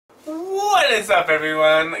What is up,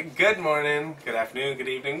 everyone? Good morning, good afternoon, good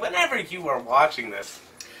evening, whenever you are watching this.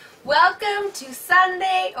 Welcome to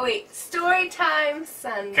Sunday. Oh wait, Storytime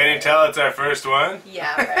Sunday. Can you tell it's our first one?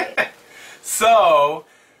 Yeah, right. So,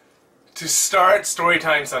 to start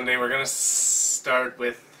Storytime Sunday, we're going to start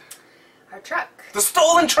with Our truck. the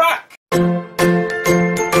stolen truck!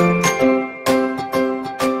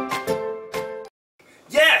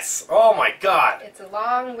 Yes! Oh my god! It's a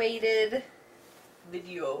long-awaited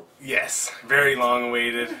video. Yes, very long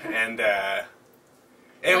awaited, and it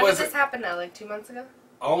When was did this happen now? Like 2 months ago?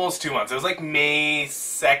 almost 2 months. It was like May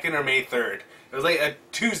 2nd or May 3rd. It was like a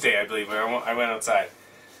Tuesday, I believe, when I went outside.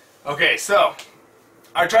 Okay, so,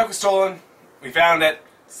 our truck was stolen. We found it.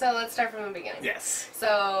 So let's start from the beginning. Yes.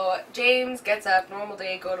 So James gets up, normal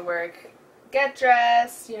day, go to work, get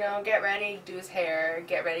dressed, get ready, do his hair,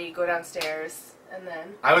 get ready, go downstairs, and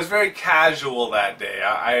then... I was very casual that day.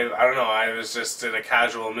 I don't know, I was just in a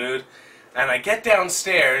casual mood. And I get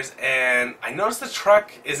downstairs, and I notice the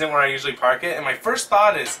truck isn't where I usually park it, and my first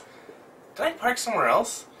thought is, did I park somewhere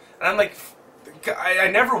else? And I'm like, I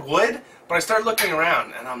never would, but I start looking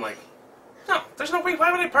around, and I'm like, no, there's no way,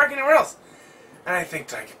 why would I park anywhere else? And I think,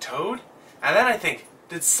 did I get towed? And then I think,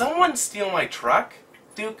 did someone steal my truck?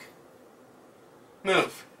 Duke,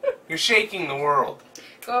 move. You're shaking the world.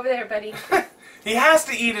 Go over there, buddy. He has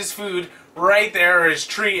to eat his food right there, or his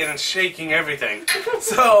treat, and it's shaking everything.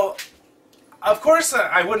 So, of course,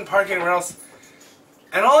 I wouldn't park anywhere else.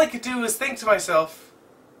 And all I could do was think to myself,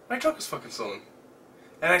 my truck was fucking stolen.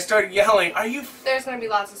 And I started yelling, are you... There's going to be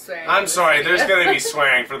lots of swearing. I'm sorry, there's going to be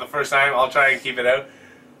swearing for the first time. I'll try and keep it out.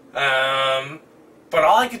 But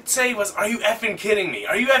all I could say was, are you effing kidding me?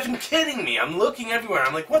 Are you effing kidding me? I'm looking everywhere.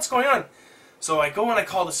 I'm like, what's going on? So I go and I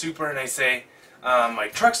call the super and I say, my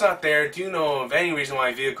truck's not there. Do you know of any reason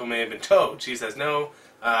why my vehicle may have been towed? She says, no.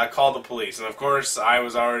 Call the police. And of course, I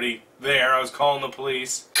was already there. I was calling the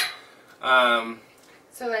police.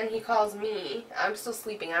 So then he calls me. I'm still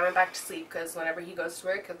sleeping. I went back to sleep because whenever he goes to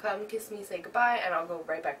work, he'll come, kiss me, say goodbye, and I'll go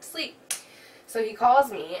right back to sleep. So he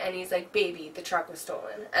calls me, and he's like, baby, the truck was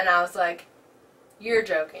stolen. And I was like, you're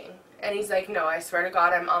joking. And he's like, no, I swear to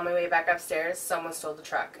God, I'm on my way back upstairs. Someone stole the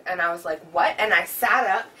truck. And I was like, what? And I sat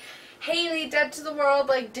up. Haley, dead to the world,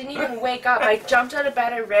 like, didn't even wake up. I jumped out of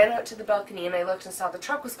bed, I ran out to the balcony, and I looked and saw the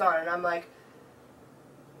truck was gone. And I'm like,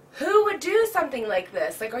 who would do something like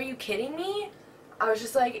this? Like, are you kidding me? I was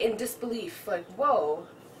just, like, in disbelief. Like, whoa.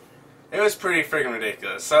 It was pretty friggin'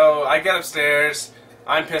 ridiculous. So I get upstairs.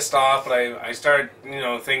 I'm pissed off, but I start,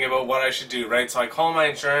 thinking about what I should do, right? So I call my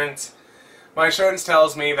insurance. My insurance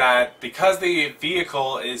tells me that because the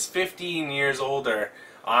vehicle is 15 years older,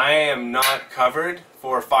 I am not covered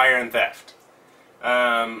for fire and theft.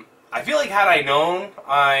 I feel like had I known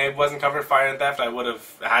I wasn't covered for fire and theft, I would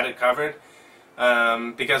have had it covered.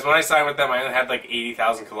 Because when I signed with them, I only had like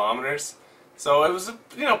 80,000 kilometers. So it was a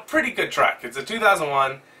pretty good truck. It's a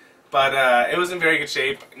 2001, but it was in very good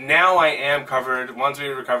shape. Now I am covered. Once we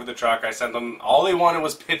recovered the truck, I sent them, all they wanted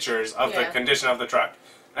was pictures of the condition of the truck.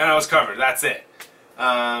 And I was covered. That's it.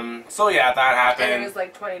 So yeah, that happened. And it was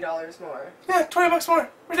like $20 more. Yeah, 20 bucks more.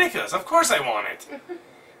 Ridiculous. Of course I want it.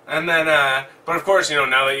 And then, but of course,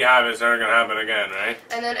 now that you have it, it's never going to happen again, right?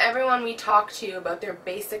 And then everyone we talk to about their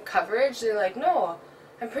basic coverage, they're like, no,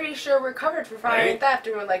 I'm pretty sure we're covered for fire and theft.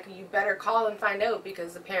 And we're like, you better call and find out,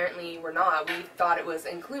 because apparently we're not. We thought it was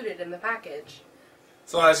included in the package.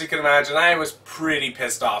 So as you can imagine, I was pretty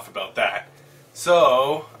pissed off about that.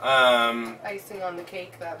 So, icing on the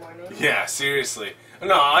cake that morning. Yeah, seriously.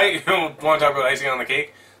 No, I don't want to talk about icing on the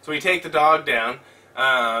cake. So we take the dog down,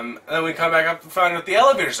 and then we come back up and find out the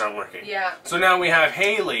elevators aren't working. Yeah. So now we have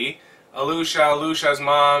Haley, Alusha's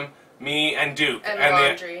mom, me, and Duke. And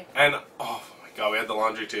laundry. Oh my god, we had the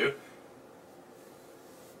laundry too.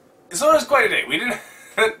 So it was quite a day. We didn't...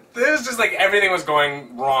 It was just like everything was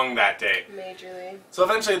going wrong that day. Majorly. So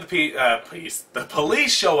eventually the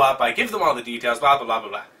police show up, I give them all the details, blah blah blah blah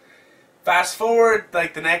blah. Fast forward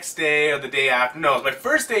like the next day or the day after, no, it was my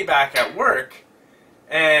first day back at work,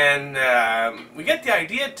 and we get the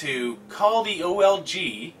idea to call the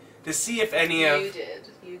OLG to see if any of... You did.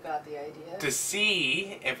 You got the idea. To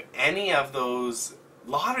see if any of those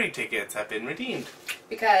lottery tickets have been redeemed.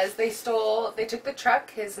 Because they took the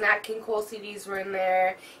truck, his Nat King Cole CDs were in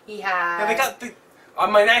there, he had... Yeah, they got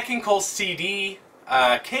on my Nat King Cole CD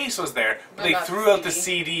case was there, but they threw out the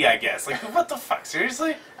CD, I guess. Like, what the fuck,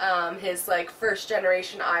 seriously? His, like, first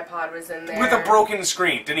generation iPod was in there. With a broken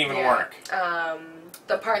screen, didn't even work.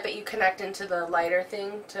 The part that you connect into the lighter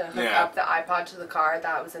thing to hook up the iPod to the car,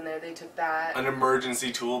 that was in there, they took that. An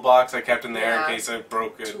emergency toolbox I kept in there in case I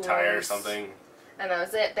broke a tire or something. And that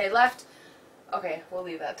was it. They left... Okay, we'll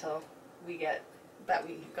leave that till we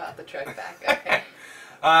got the truck back. Okay.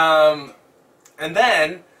 And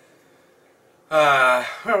then,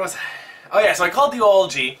 where was I? Oh yeah, so I called the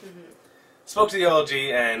OLG, spoke to the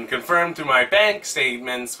OLG, and confirmed through my bank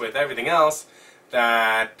statements with everything else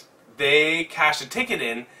that they cashed a ticket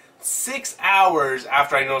in 6 hours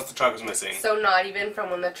after I noticed the truck was missing. So not even from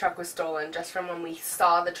when the truck was stolen, just from when we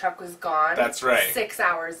saw the truck was gone. That's right. 6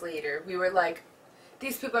 hours later. We were like,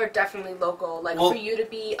 these people are definitely local. Like, well, for you to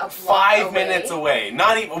be a block 5 minutes away.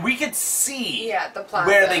 Not even, we could see the plaza.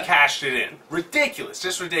 where they cashed it in. Ridiculous.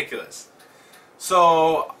 Just ridiculous.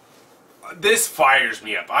 So, this fires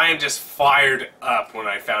me up. I am just fired up when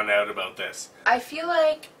I found out about this. I feel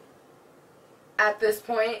like at this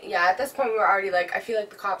point we were already like, I feel like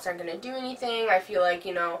the cops aren't going to do anything. I feel like,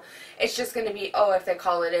 you know, it's just going to be, oh, if they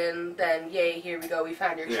call it in, then yay, here we go, we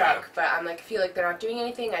found your truck. But I'm like, I feel like they're not doing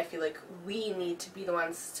anything. I feel like we need to be the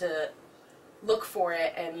ones to look for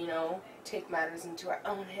it and, you know, take matters into our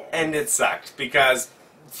own hands. And it sucked because,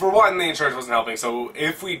 for one, the insurance wasn't helping. So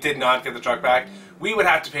if we did not get the truck back, we would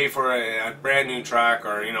have to pay for a brand new truck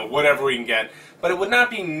or, you know, whatever we can get. But it would not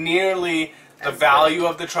be nearly the value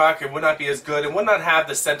of the truck. It would not be as good. It would not have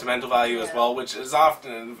the sentimental value as well, which is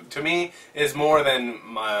often, to me, is more than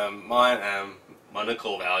monetary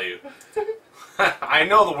value. I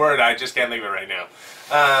know the word, I just can't think of it right now.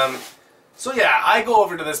 So yeah, I go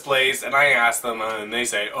over to this place and I ask them, and they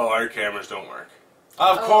say, "Oh, our cameras don't work."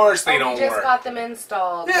 Of course they don't work. We just got them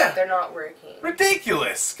installed, but they're not working.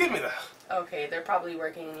 Ridiculous! Give me that. Okay, they're probably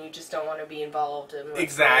working and you just don't want to be involved in what's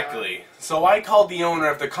Exactly. So I called the owner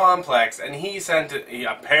of the complex and he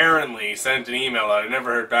apparently sent an email out. I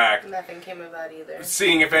never heard back. Nothing came of that either.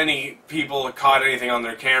 Seeing if any people caught anything on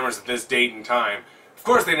their cameras at this date and time. Of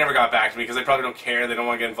course they never got back to me because they probably don't care. They don't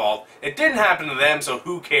want to get involved. It didn't happen to them, so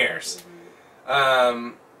who cares?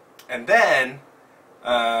 And then,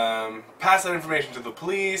 passed that information to the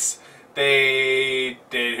police. They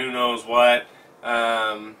did who knows what.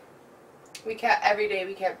 Every day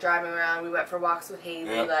we kept driving around. We went for walks with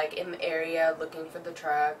Haley, like, in the area, looking for the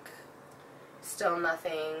truck. Still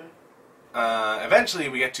nothing. Eventually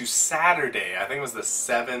we get to Saturday. I think it was the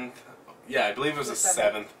 7th. Yeah, I believe it was the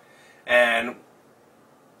 7th. And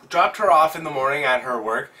dropped her off in the morning at her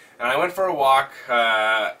work. And I went for a walk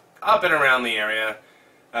up and around the area.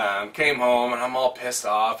 Came home and I'm all pissed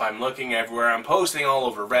off. I'm looking everywhere. I'm posting all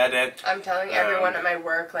over Reddit. I'm telling everyone at my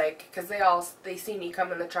work, like, because they see me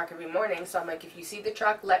come in the truck every morning. So I'm like, if you see the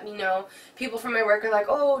truck, let me know. People from my work are like,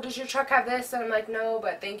 oh, does your truck have this? And I'm like, no,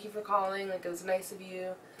 but thank you for calling. Like, it was nice of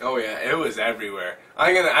you. Oh yeah, it was everywhere.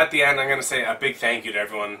 At the end, I'm gonna say a big thank you to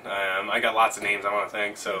everyone. I got lots of names I want to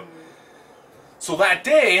thank. So, so that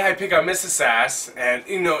day I pick up Mrs. Sass, and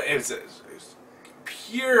you know it was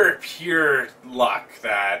pure luck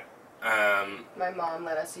that my mom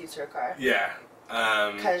let us use her car. Yeah.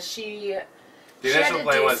 Because she had to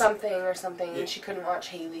do something and she couldn't watch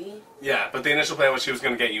Haley. Yeah, but the initial plan was she was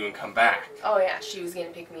going to get you and come back. Oh yeah, she was going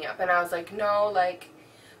to pick me up. And I was like, no, like,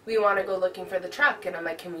 we want to go looking for the truck. And I'm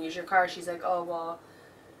like, can we use your car? She's like, oh, well,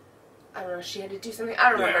 I don't know, she had to do something. I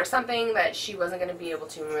don't remember. Something that she wasn't going to be able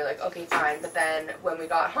to. And we were like, okay, fine. But then when we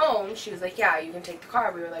got home, she was like, yeah, you can take the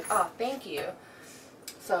car. We were like, oh, thank you.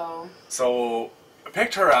 So I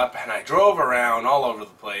picked her up and I drove around all over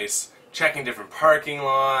the place, checking different parking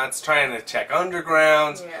lots, trying to check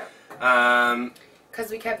undergrounds. Yeah. Because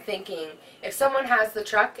we kept thinking, if someone has the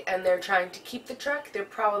truck and they're trying to keep the truck, they're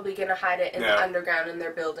probably going to hide it in the underground in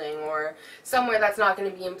their building or somewhere that's not going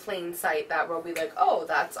to be in plain sight that will be like, oh,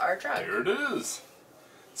 that's our truck. There it is.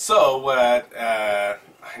 So what, I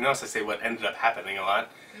noticed I say what ended up happening a lot.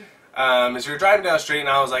 As we were driving down the street and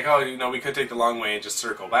I was like, oh, you know, we could take the long way and just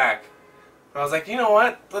circle back. But I was like, you know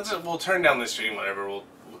what, we'll turn down this street and whatever, we'll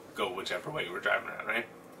go whichever way we're driving around, right?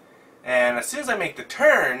 And as soon as I make the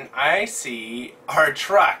turn, I see our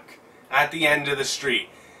truck at the end of the street.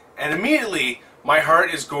 And immediately, my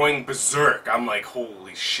heart is going berserk. I'm like,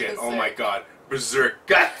 holy shit, oh my god, berserk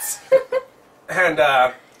guts. And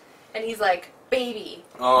he's like, baby,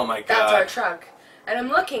 oh my god, that's our truck. And I'm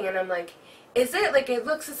looking and I'm like, is it? Like, it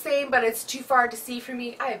looks the same, but it's too far to see for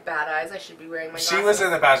me. I have bad eyes. I should be wearing my glasses. She was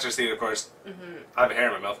in the passenger seat, of course. I have a hair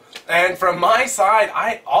in my mouth. And from my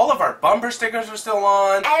side, all of our bumper stickers were still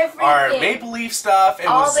on. Everything. Our Maple Leaf stuff.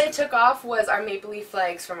 All they took off was our Maple Leaf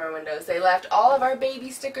flags from our windows. They left all of our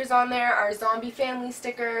baby stickers on there, our zombie family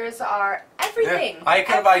stickers, our everything. Yeah. I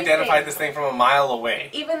could have identified this thing from a mile away.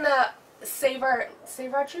 Even the Save our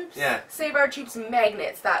troops? Yeah. Save our troops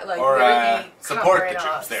magnets that like or, really support the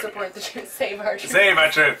troops. There support the troops. Save our troops. Save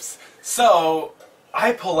our troops. So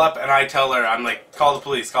I pull up and I tell her, I'm like, call the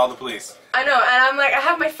police, call the police. I know, and I'm like, I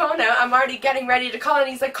have my phone out, I'm already getting ready to call, and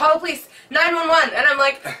he's like, call the police, 911, and I'm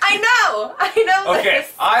like, I know Okay,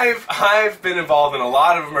 this. I've been involved in a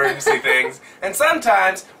lot of emergency things, and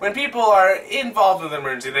sometimes when people are involved with an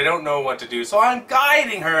emergency, they don't know what to do, so I'm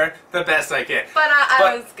guiding her the best I can. But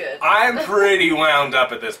I was good. I'm pretty wound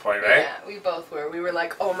up at this point, right? Yeah, we both were. We were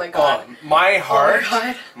like, oh my god. My heart,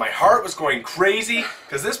 God. my heart was going crazy,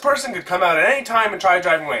 because this person could come out at any time and try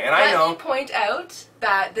driving away, and I know. Let me point out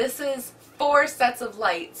that this is 4 sets of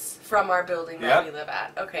lights from our building that we live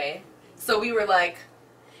at, okay? So we were like,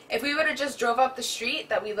 if we would have just drove up the street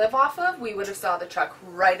that we live off of, we would have saw the truck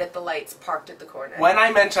right at the lights parked at the corner. When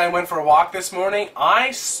I mentioned I went for a walk this morning, I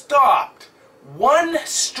stopped 1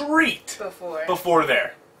 street before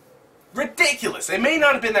there. Ridiculous. It may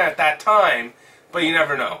not have been there at that time, but you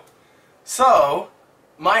never know. So,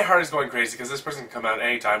 my heart is going crazy because this person can come out at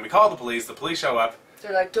any time. We call the police show up.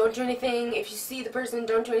 They're like, don't do anything. If you see the person,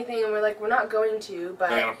 don't do anything. And we're like, we're not going to, but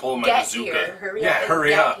they're gonna pull my get bazooka. Here.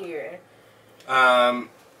 Hurry up. Get here.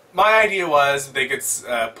 My idea was they could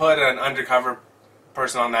put an undercover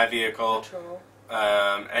person on that vehicle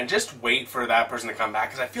and just wait for that person to come back,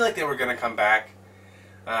 because I feel like they were going to come back.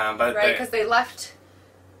 But right, because they left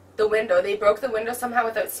the window. They broke the window somehow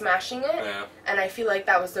without smashing it, and I feel like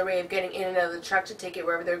that was their way of getting in and out of the truck to take it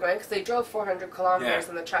wherever they're going, because they drove 400 kilometers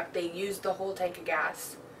in the truck. They used the whole tank of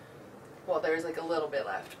gas. Well, there was like a little bit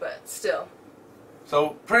left, but still.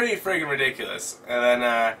 So, pretty friggin' ridiculous. And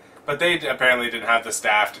then, but they apparently didn't have the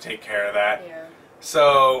staff to take care of that. Yeah.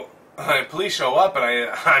 So, police show up,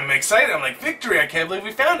 and I'm excited. I'm like, victory, I can't believe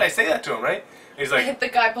we found it. I say that to him, right? He's like... The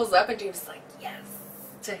guy pulls up, and James is like, yes,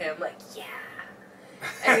 to him, like, yeah.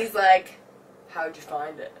 And he's like, how'd you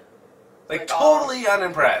find it? Like totally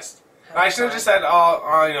unimpressed. I should have just said,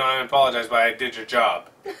 I apologize, but I did your job.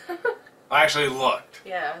 I actually looked.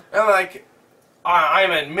 Yeah. And like, I'm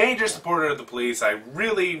a major supporter of the police. I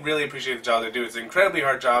really, really appreciate the job they do. It's an incredibly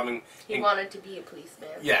hard job. And he wanted to be a policeman.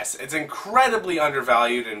 Yes, it's incredibly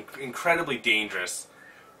undervalued and incredibly dangerous.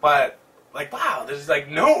 But, like, wow, there's like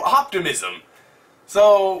no optimism.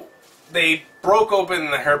 So, they broke open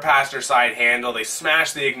her passenger side handle, they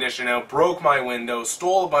smashed the ignition out, broke my window,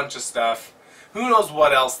 stole a bunch of stuff. Who knows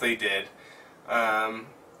what else they did.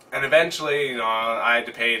 And eventually, I had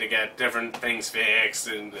to pay to get different things fixed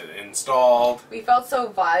and installed. We felt so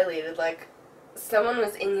violated, like, someone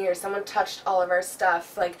was in here, someone touched all of our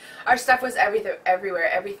stuff. Like, our stuff was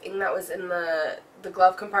everywhere. Everything that was in the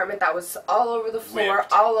glove compartment, that was all over the floor,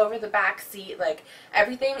 Whipped. all over the back seat. Like,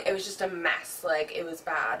 everything, it was just a mess. Like, it was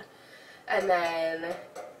bad. And then...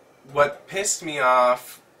 What pissed me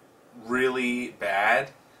off really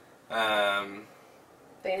bad...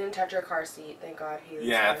 They didn't touch her car seat, thank God.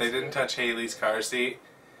 They didn't touch Haley's car seat.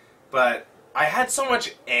 But I had so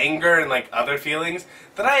much anger and like other feelings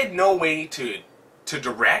that I had no way to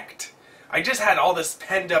direct. I just had all this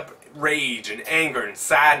pent up rage and anger and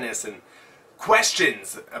sadness and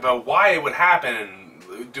questions about why it would happen,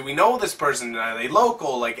 and do we know this person? Are they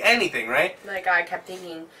local? Like anything, right? Like, I kept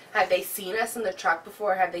thinking, had they seen us in the truck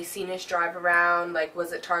before? Had they seen us drive around? Like,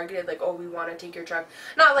 was it targeted? Like, oh, we want to take your truck.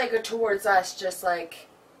 Not like towards us, just like,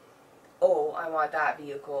 oh, I want that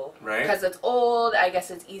vehicle. Right. Because it's old, I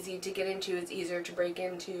guess it's easy to get into, it's easier to break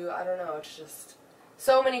into, I don't know, it's just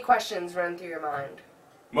so many questions run through your mind.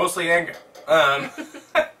 Mostly anger.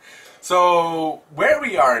 So, where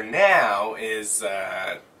we are now is,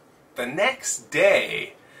 the next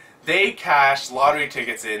day, they cashed lottery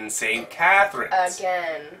tickets in St. Catharines.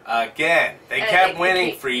 Again. They kept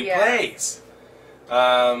winning free plays.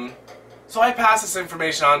 So I passed this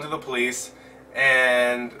information on to the police,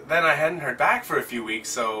 and then I hadn't heard back for a few weeks,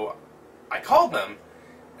 so I called them.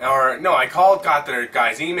 Got their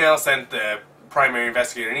guy's email, sent the primary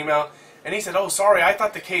investigator an email, and he said, oh, sorry, I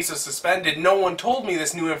thought the case was suspended. No one told me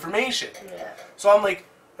this new information. Yeah. So I'm like,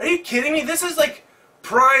 are you kidding me? This is like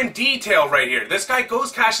prime detail right here. This guy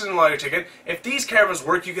goes, cashes in a lottery ticket. If these cameras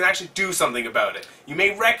work, you can actually do something about it. You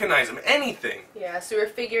may recognize him. Anything. Yeah, so we're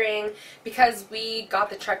figuring, because we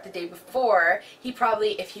got the truck the day before, he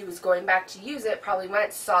probably, if he was going back to use it, probably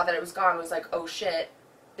went, saw that it was gone, was like, oh shit,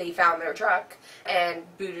 they found their truck, and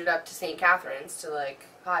booted up to St. Catharines to, like,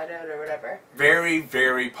 hide out or whatever. Very,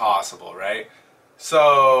 very possible, right?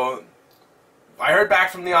 So, I heard back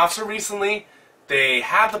from the officer recently. They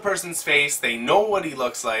have the person's face. They know what he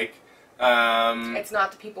looks like. It's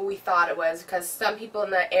not the people we thought it was, because some people in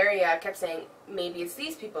the area kept saying, maybe it's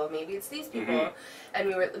these people, maybe it's these people. Mm-hmm.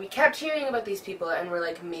 And we kept hearing about these people, and we're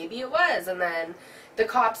like, maybe it was. And then the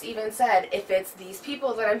cops even said, if it's these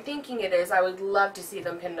people that I'm thinking it is, I would love to see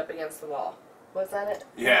them pinned up against the wall. Was that it?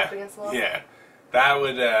 Yeah. Up against the wall? Yeah. That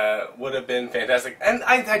would have been fantastic. And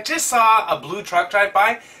I just saw a blue truck drive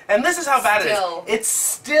by, and this is how bad it is. It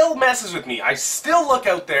still messes with me. I still look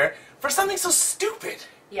out there for something so stupid.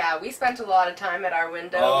 Yeah, we spent a lot of time at our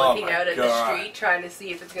window looking out at the street, trying to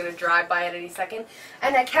see if it's going to drive by at any second.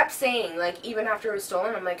 And I kept saying, like, even after it was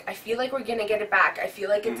stolen, I'm like, I feel like we're going to get it back. I feel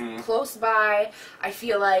like it's close by. I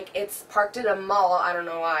feel like it's parked at a mall. I don't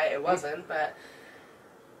know why it wasn't, but...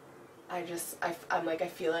 I'm like, I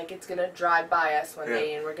feel like it's going to drive by us one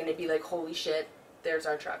day and we're going to be like, holy shit, there's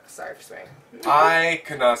our truck. Sorry for swearing. I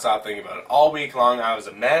could not stop thinking about it. All week long, I was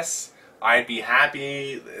a mess. I'd be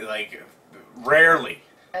happy, like, rarely.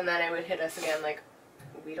 And then it would hit us again, like,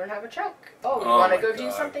 we don't have a truck. Oh, we want to go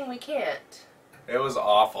do something, we can't. It was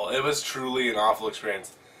awful. It was truly an awful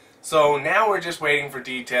experience. So now we're just waiting for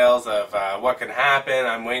details of what can happen.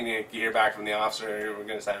 I'm waiting to hear back from the officer. We're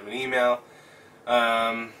going to send him an email.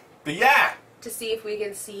 But yeah. To see if we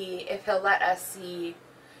can see, if he'll let us see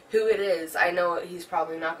who it is. I know he's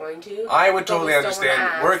probably not going to. I would totally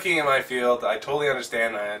understand. Working in my field, I totally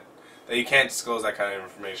understand that you can't disclose that kind of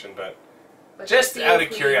information, but just out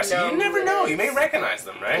of curiosity, you never know. You may recognize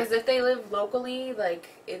them, right? Because if they live locally, like,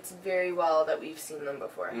 it's very well that we've seen them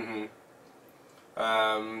before.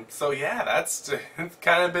 So yeah, that's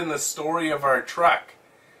kind of been the story of our truck.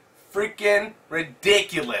 Freaking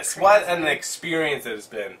ridiculous. Crazy. What an experience it has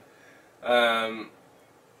been. Nightmare.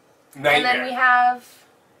 And then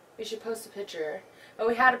we should post a picture. But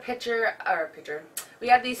we had we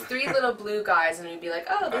had these 3 little blue guys, and we'd be like,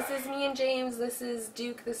 oh, this is me and James, this is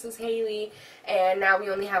Duke, this is Haley, and now we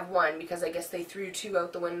only have 1, because I guess they threw 2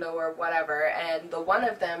 out the window or whatever, and the one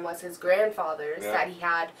of them was his grandfather's that he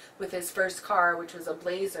had with his first car, which was a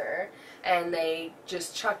Blazer, and they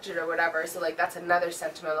just chucked it or whatever, so, like, that's another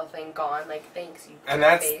sentimental thing gone, like, thanks, you and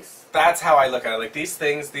that's how I look at it, like,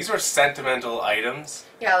 these are sentimental items.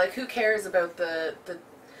 Yeah, like, who cares about the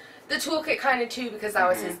toolkit kind of too, because that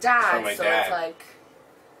was his dad, so it's like,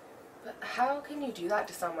 but how can you do that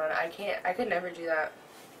to someone? I could never do that.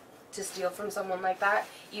 To steal from someone like that,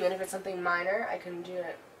 even if it's something minor, I couldn't do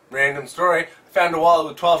it. Random story, I found a wallet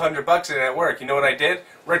with $1,200 in it at work. You know what I did?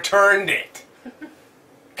 Returned it.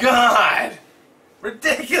 God!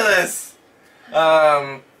 Ridiculous!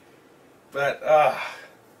 So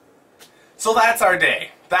that's our day.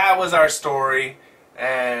 That was our story.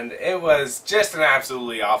 And it was just an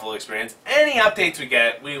absolutely awful experience. Any updates we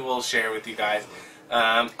get, we will share with you guys.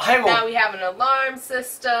 Now we have an alarm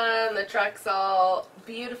system. The truck's all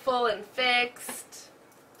beautiful and fixed.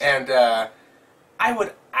 And I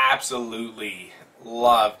would absolutely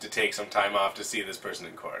love to take some time off to see this person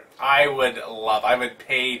in court. I would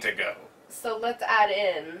pay to go. So let's add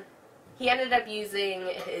in, he ended up using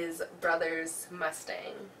his brother's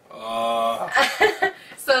Mustang.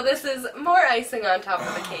 So this is more icing on top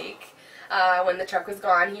of the cake. When the truck was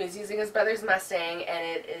gone, he was using his brother's Mustang, and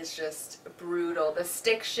it is just brutal. The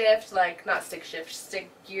stick shift, like, not stick shift, the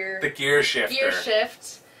gear shifter. Gear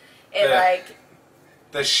shift.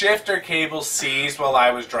 The shifter cable seized while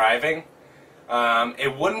I was driving.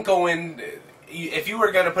 It wouldn't go in. If you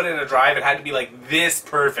were going to put it in a drive, it had to be like this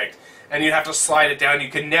perfect. And you'd have to slide it down. You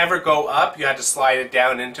could never go up. You had to slide it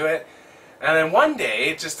down into it. And then one day,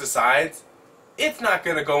 it just decides it's not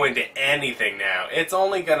going to go into anything now. It's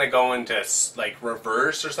only going to go into, like,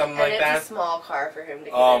 reverse or something like that. And it's a small car for him to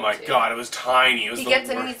get into. Oh my god, it was tiny. It was he gets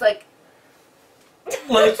in and he's like,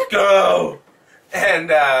 let's go! And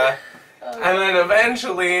then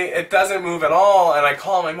eventually, it doesn't move at all, and I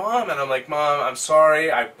call my mom, and I'm like, Mom, I'm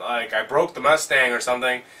sorry, I broke the Mustang or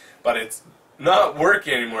something, but it's not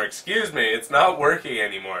working anymore. Excuse me, it's not working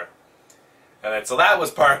anymore. And then, so that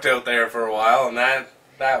was parked out there for a while, and that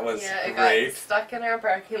was great. Got stuck in our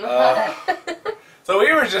parking lot. So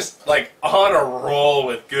we were just, like, on a roll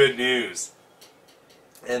with good news.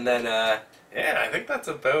 And then, yeah, I think that's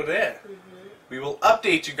about it. We will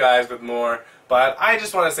update you guys with more, but I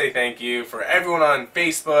just want to say thank you for everyone on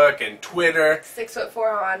Facebook and Twitter. 6'4"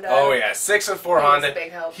 Honda. Oh yeah, 6'4" Honda. A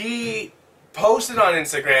big help. He posted on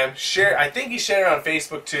Instagram. I think he shared it on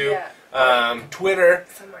Facebook too. Yeah. Twitter.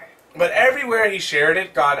 Somewhere. But everywhere he shared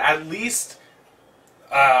it got at least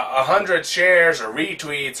 100 shares or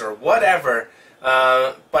retweets or whatever.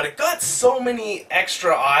 But it got so many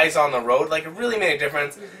extra eyes on the road, like, it really made a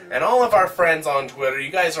difference. And all of our friends on Twitter,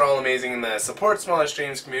 you guys are all amazing in the Support Smaller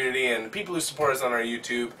Streams community, and the people who support us on our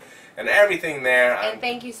YouTube, and everything there. And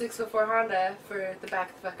thank you 6'4" Honda for the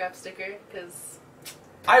back the fuck up sticker, because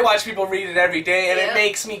I watch people read it every day, and it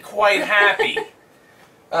makes me quite happy.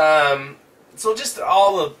 So just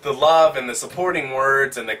all of the love and the supporting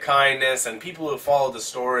words and the kindness and people who follow the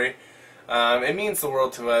story, it means the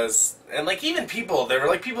world to us. And, like, even people, there were,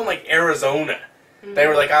 like, people in, like, Arizona They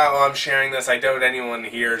were like, oh, I'm sharing this. I doubt anyone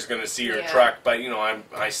here is going to see your truck, but, you know,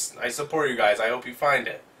 I support you guys. I hope you find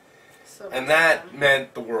it. So and that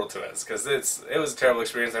meant the world to us, because it was a terrible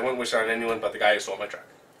experience. I wouldn't wish it on anyone but the guy who stole my truck.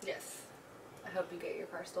 Yes. I hope you get your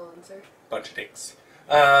car stolen, sir. Bunch of dicks.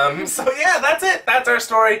 So, yeah, that's it. That's our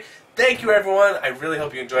story. Thank you, everyone. I really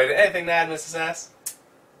hope you enjoyed it. Anything to add, Mrs. Sass?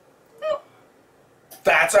 No.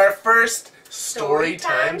 That's our first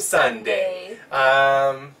Storytime Sunday.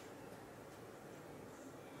 I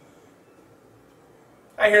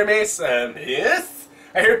hear Mace, yes?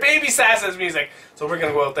 I hear baby Sass's music. So we're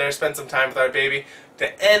going to go out there, spend some time with our baby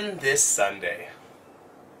to end this Sunday.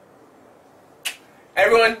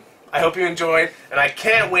 Everyone, I hope you enjoyed, and I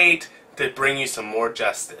can't wait to bring you some more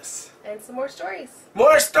justice. And some more stories.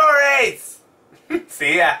 More stories!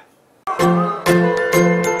 See ya!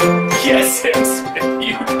 Yes, yes,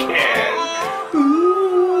 you can.